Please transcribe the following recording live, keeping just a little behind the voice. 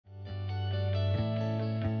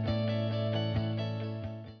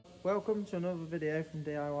welcome to another video from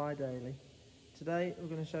DIY Daily. Today we're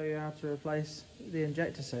going to show you how to replace the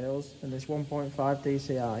injector seals in this 1.5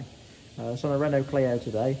 DCI. It's on a Renault Clio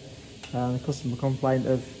today, and the customer complained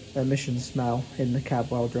of emission smell in the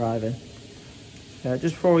cab while driving.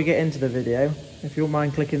 Just before we get into the video, if you wouldn't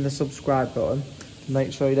mind clicking the subscribe button to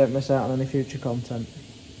make sure you don't miss out on any future content.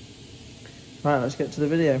 Right, let's get to the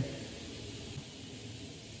video.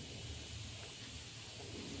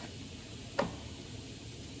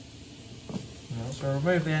 So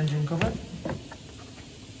remove the engine cover.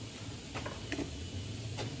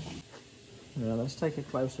 Now let's take a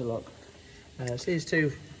closer look. It's these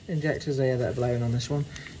two injectors here that are blowing on this one.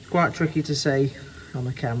 It's quite tricky to see on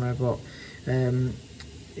the camera, but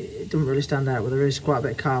it doesn't really stand out, but there is quite a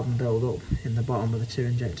bit of carbon build up in the bottom of the two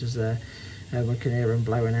injectors there. We can hear them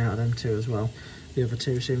blowing out of them too as well. The other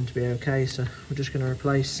two seem to be okay, so we're just going to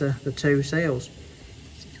replace the two seals.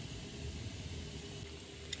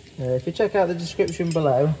 If you check out the description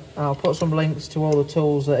below, I'll put some links to all the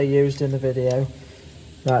tools that are used in the video.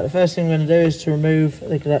 Right, the first thing we're going to do is to remove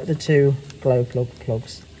the two glow plug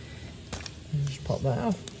plugs. Just pop that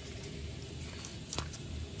off.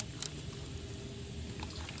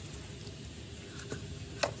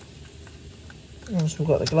 Once we've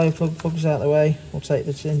got the glow plug plugs out of the way, we'll take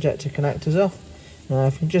the injector connectors off. Now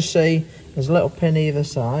if you can just see, there's a little pin either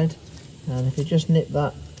side, and if you just nip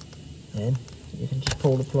that in, you can just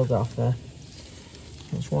pull the plug off there.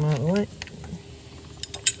 That's one out of the way.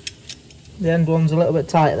 The end one's a little bit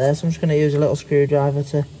tight there, so I'm just going to use a little screwdriver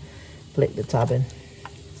to flick the tab in.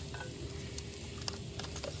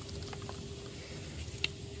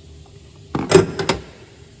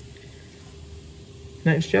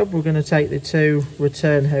 Next job, we're going to take the two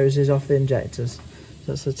return hoses off the injectors.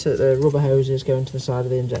 So that's the rubber hoses going to the side of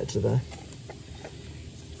the injector there.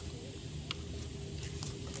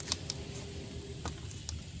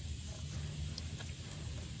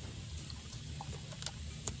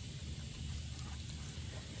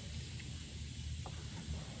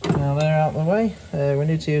 Now they're out of the way, we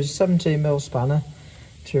need to use a 17mm spanner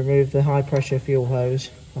to remove the high pressure fuel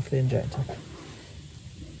hose off the injector.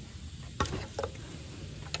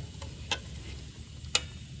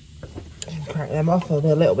 Crack them off, there'll be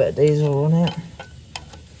a little bit of diesel run out.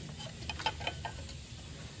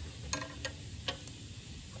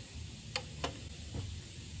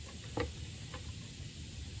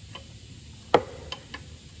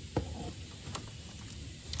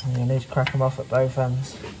 And you need to crack them off at both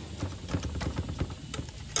ends.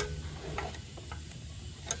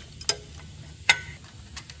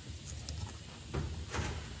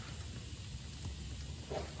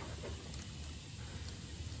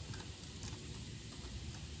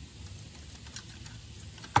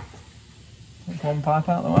 One pipe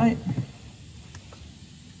out of the way.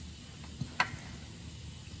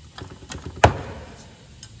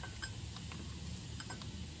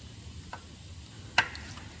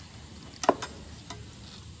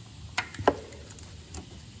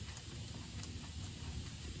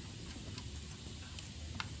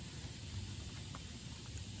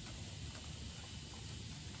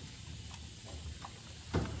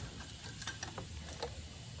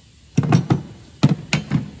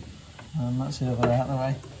 And that's the other out of the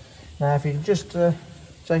way. Now if you just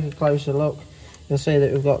take a closer look, you'll see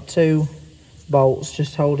that we've got two bolts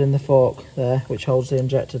just holding the fork there, which holds the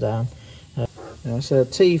injector down. So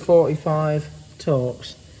T45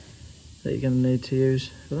 Torx that you're going to need to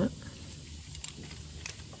use for that.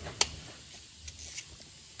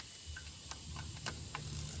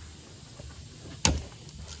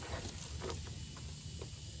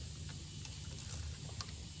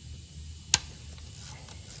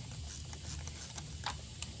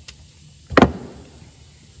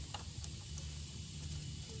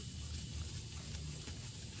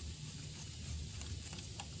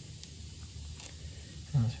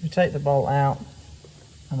 So you take the bolt out,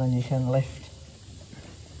 and then you can lift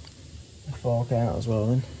the fork out as well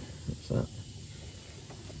then. That's that.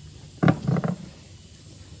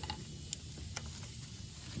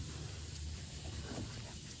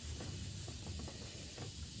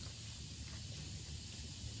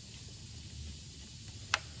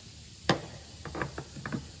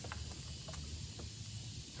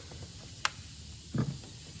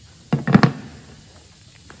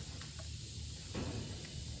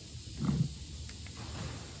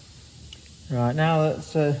 Right, now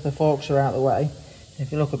that the forks are out of the way,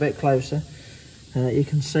 if you look a bit closer, you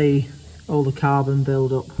can see all the carbon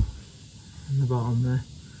build up in the bottom there.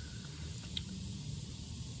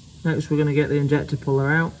 Next we're going to get the injector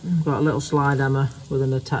puller out. We've got a little slide hammer with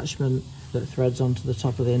an attachment that threads onto the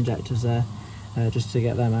top of the injectors there, just to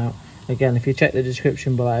get them out. Again, if you check the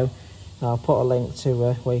description below, I'll put a link to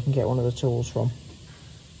where you can get one of the tools from.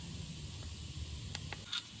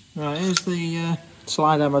 Right, here's the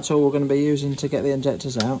slide hammer tool we're going to be using to get the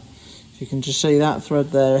injectors out. If you can just see that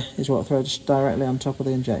thread there is what threads directly on top of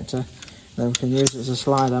the injector. Then we can use it as a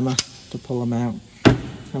slide hammer to pull them out.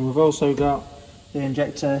 And we've also got the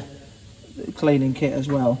injector cleaning kit as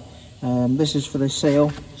well. This is for the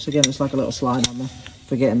seal. So again, it's like a little slide hammer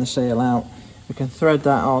for getting the seal out. We can thread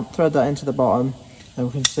that into the bottom, and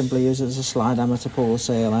we can simply use it as a slide hammer to pull the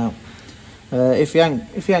seal out. If you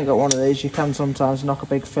ain't got one of these, you can sometimes knock a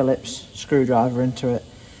big Phillips screwdriver into it,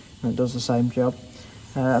 and it does the same job.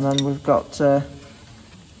 And then we've got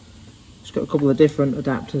it's got a couple of different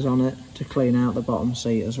adapters on it to clean out the bottom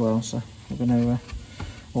seat as well. So we'll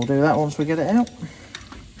do that once we get it out.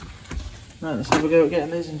 Right, let's have a go at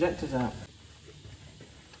getting these injectors out.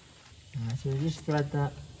 Right, so we just thread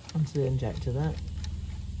that onto the injector there.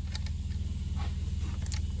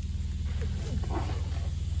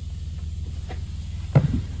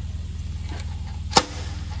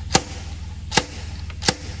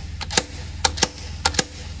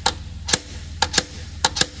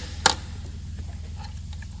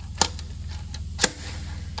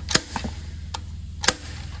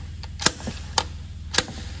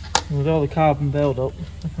 With all the carbon build up,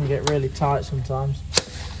 it can get really tight sometimes.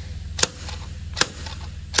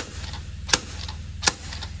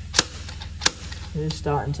 It is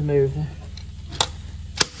starting to move there.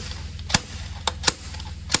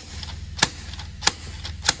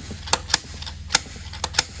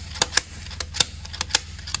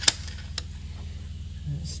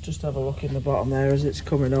 Let's just have a look in the bottom there as it's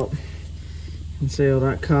coming up. You can see all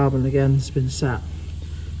that carbon again has been sat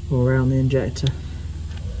all around the injector.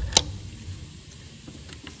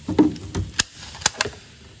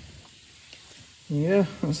 Yeah,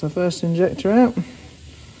 that's the first injector out.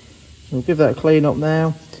 We'll give that a clean up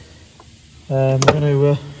now. We're going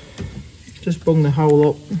to just bung the hole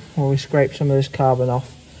up while we scrape some of this carbon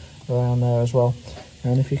off around there as well.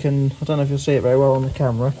 And if you can, I don't know if you'll see it very well on the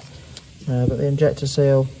camera, but the injector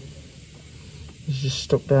seal is just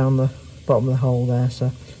stuck down the bottom of the hole there. So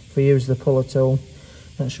if we use the puller tool,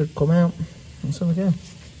 that should come out. Let's have a go.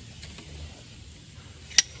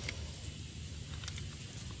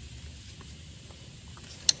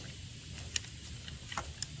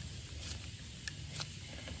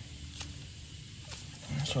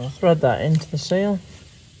 So I'll thread that into the seal.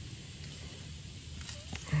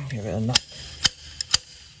 Give it a knock.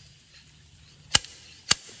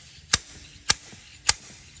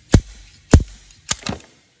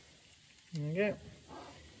 There we go.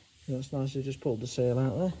 That's nicely just pulled the seal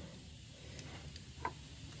out there.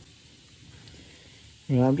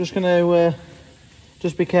 Right, I'm just going to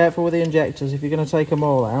just be careful with the injectors. If you're going to take them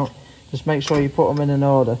all out, just make sure you put them in an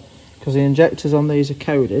order, because the injectors on these are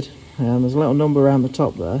coded. There's a little number around the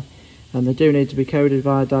top there, and they do need to be coded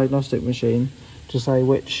via a diagnostic machine to say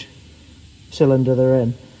which cylinder they're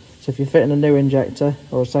in. So if you're fitting a new injector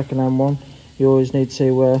or a second-hand one, you always need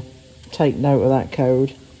to take note of that code.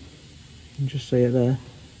 You can just see it there.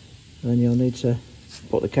 And then you'll need to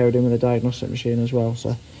put the code in with a diagnostic machine as well. So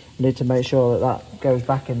you need to make sure that that goes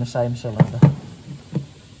back in the same cylinder.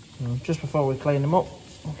 So just before we clean them up,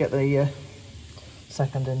 we'll get the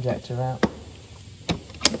second injector out.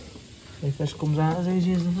 See if this comes out as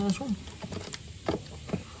easy as the first one.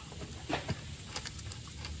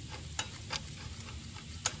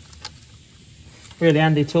 Really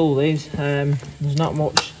handy tool these. There's not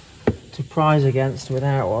much to prize against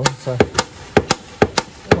without one, so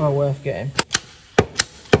well worth getting.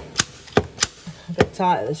 A bit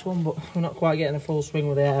tight at this one, but we're not quite getting a full swing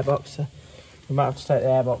with the airbox, so we might have to take the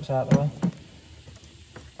airbox out of the way.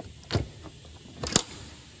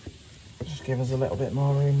 Just give us a little bit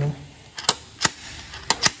more room there.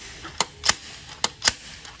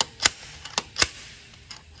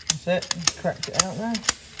 That's it, cracked it out there.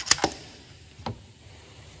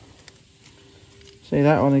 See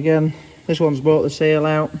that one again, this one's brought the seal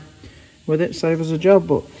out with it, save us a job,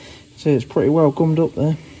 but see it's pretty well gummed up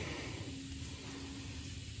there.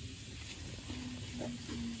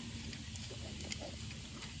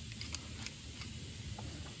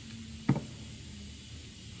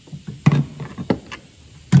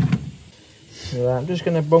 So I'm just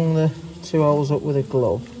going to bung the two holes up with a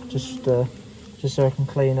glove, just so I can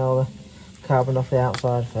clean all the carbon off the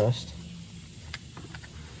outside first.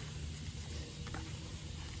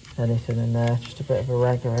 Anything in there, just a bit of a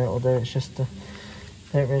rag or it'll do. It's just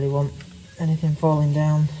don't really want anything falling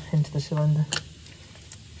down into the cylinder.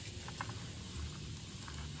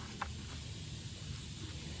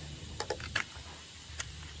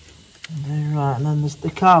 And there Right, and then there's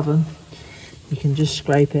the carbon. You can just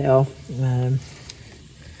scrape it off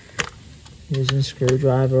using a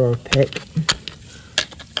screwdriver or a pick.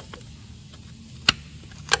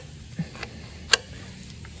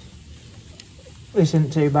 This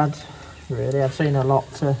isn't too bad, really. I've seen a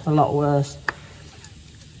lot worse.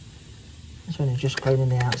 It's only just cleaning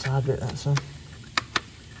the outside bit, that's all.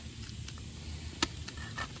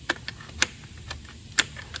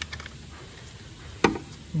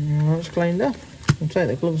 That's cleaned up. I'll take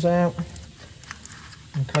the gloves out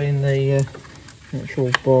and clean the actual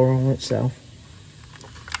bore on itself.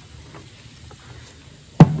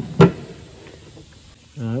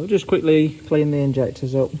 We'll just quickly clean the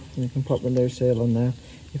injectors up, and you can pop the new seal on there.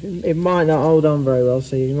 It might not hold on very well,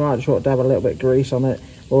 so you might just want to dab a little bit of grease on it,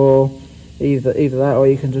 or either that, or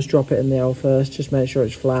you can just drop it in the oil first. Just make sure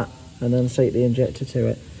it's flat, and then seat the injector to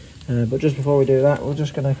it. But just before we do that, we're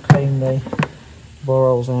just going to clean the bore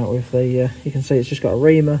holes out with the. You can see it's just got a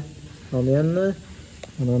reamer on the end there,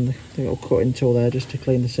 and then the little cutting tool there just to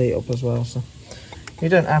clean the seat up as well. So you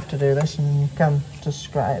don't have to do this, and you can just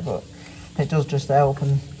scratch it, but it does just help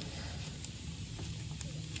and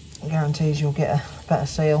guarantees you'll get a better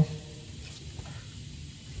seal.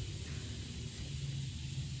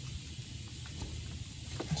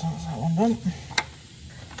 So that's that one done.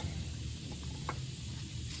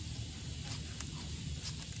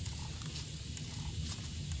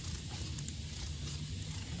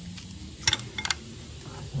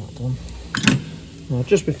 That's that done. Now,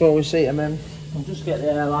 just before we seat them in, I'll just get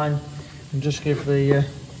the airline and just give the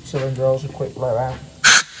cylinder holes a quick blow out.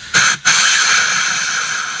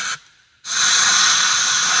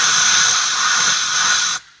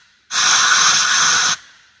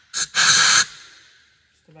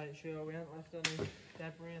 Just to make sure we haven't left any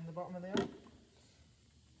debris in the bottom of the oil.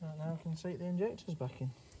 Right, now we can seat the injectors back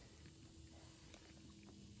in.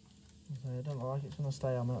 So it doesn't look like it's going to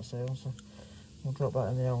stay on that seal, so we'll drop that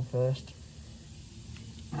in the oil first.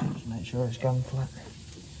 Just make sure it's gone flat.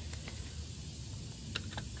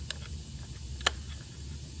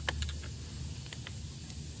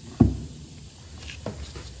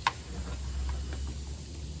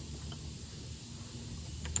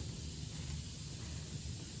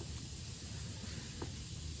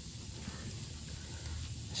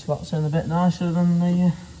 Slots in a bit nicer than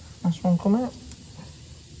the last one come out.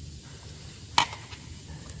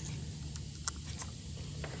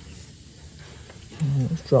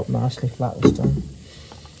 It's dropped nicely flat this time.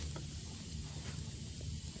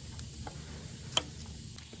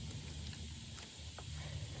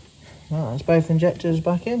 Right, that's both injectors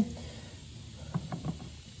back in.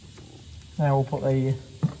 Now we'll put the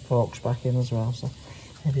forks back in as well. So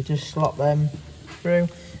if you just slot them through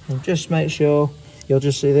and just make sure, you'll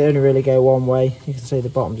just see they only really go one way. You can see the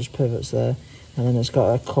bottom just pivots there, and then it's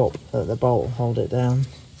got a cup at the bolt will hold it down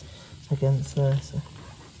against there. So.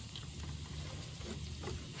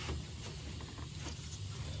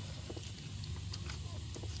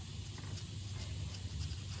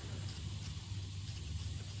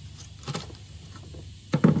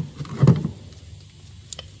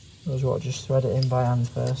 As well, just thread it in by hand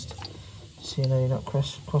first, so you know you're not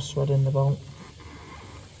cross threading the bolt.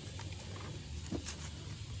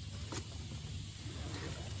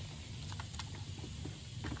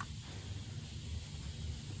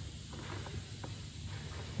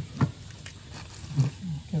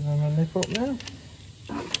 Give them a nip up now.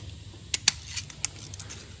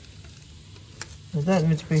 They don't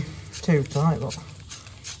need to be too tight, but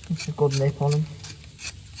it's a good nip on them.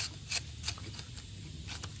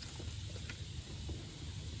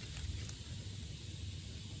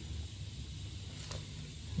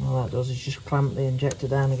 All that does is just clamp the injector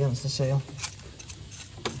down against the seal.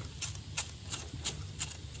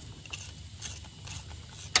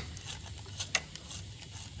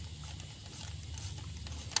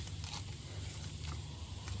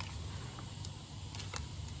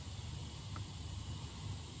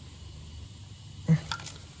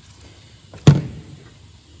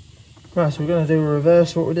 Right, so we're going to do a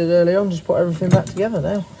reverse of what we did earlier on, just put everything back together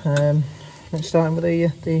now. Let's start with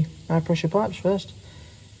the high pressure pipes first.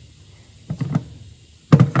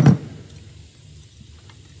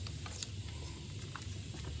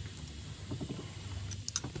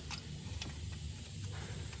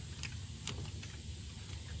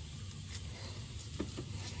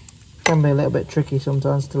 Can be a little bit tricky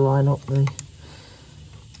sometimes to line up the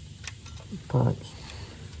pipes.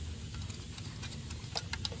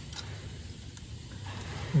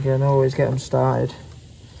 Again, always get them started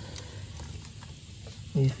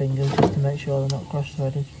with your fingers just to make sure they're not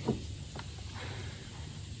cross-threaded.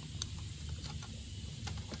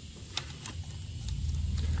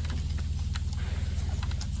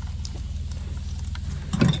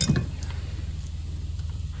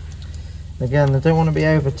 Again, they don't want to be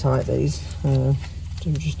over tight, these. Do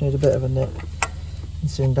just need a bit of a nip and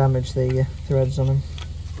soon damage the threads on them.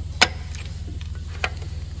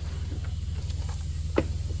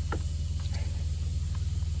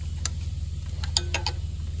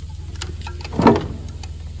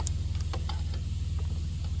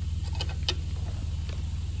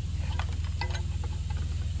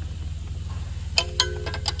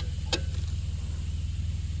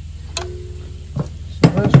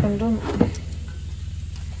 First one done.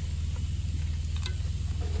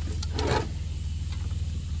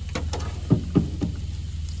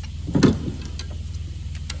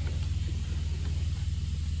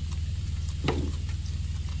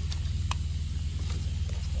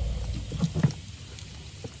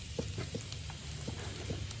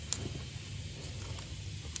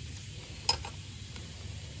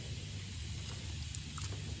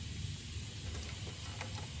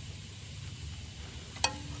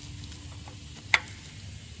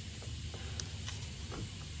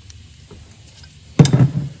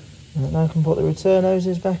 Now I can put the return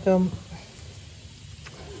hoses back on.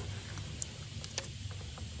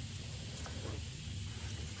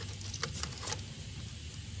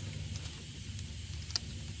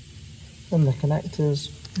 And the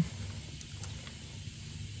connectors.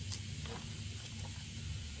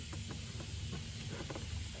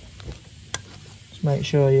 Just make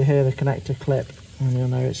sure you hear the connector clip and you'll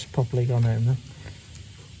know it's properly gone home then.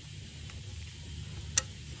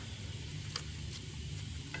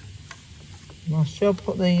 Nice job.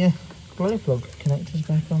 Put the glow plug connectors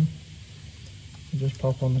back on. You just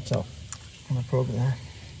pop on the top on the plug there.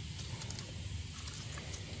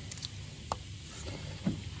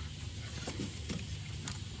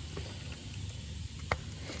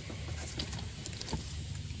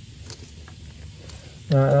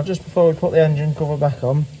 Right, now just before we put the engine cover back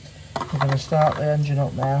on, we're going to start the engine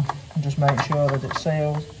up now and just make sure that it's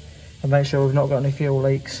sealed and make sure we've not got any fuel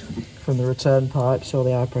leaks from the return pipes or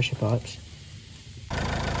the high pressure pipes.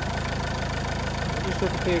 Took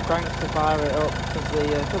a few cranks to fire it up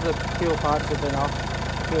because the fuel pipes have been off.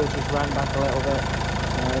 Fuel just ran back a little bit.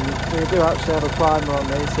 We do actually have a primer on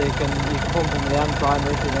these, so you can pump them with the hand primer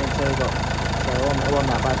if you need to, but I want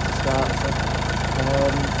that back to start. So,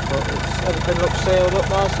 but everything looks sealed up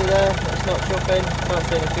nicely there. It's not chuffing, can't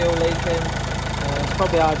see any fuel leaking. It's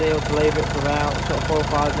probably ideal to leave it for about sort of 4 or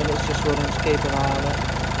 5 minutes just running to keep an eye on it,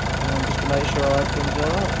 just to make sure everything's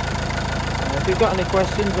alright. If you've got any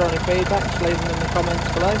questions or any feedback, just leave them in the comments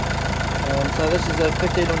below. So this is a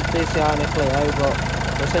 1500 DCI and a Clio, but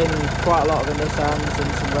we're seeing quite a lot of the Nissans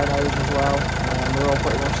and some Renaults as well. They're all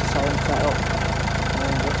pretty much the same setup.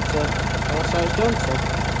 That's how it's done. So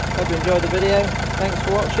hope you enjoyed the video. Thanks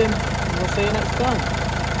for watching, and we'll see you next time.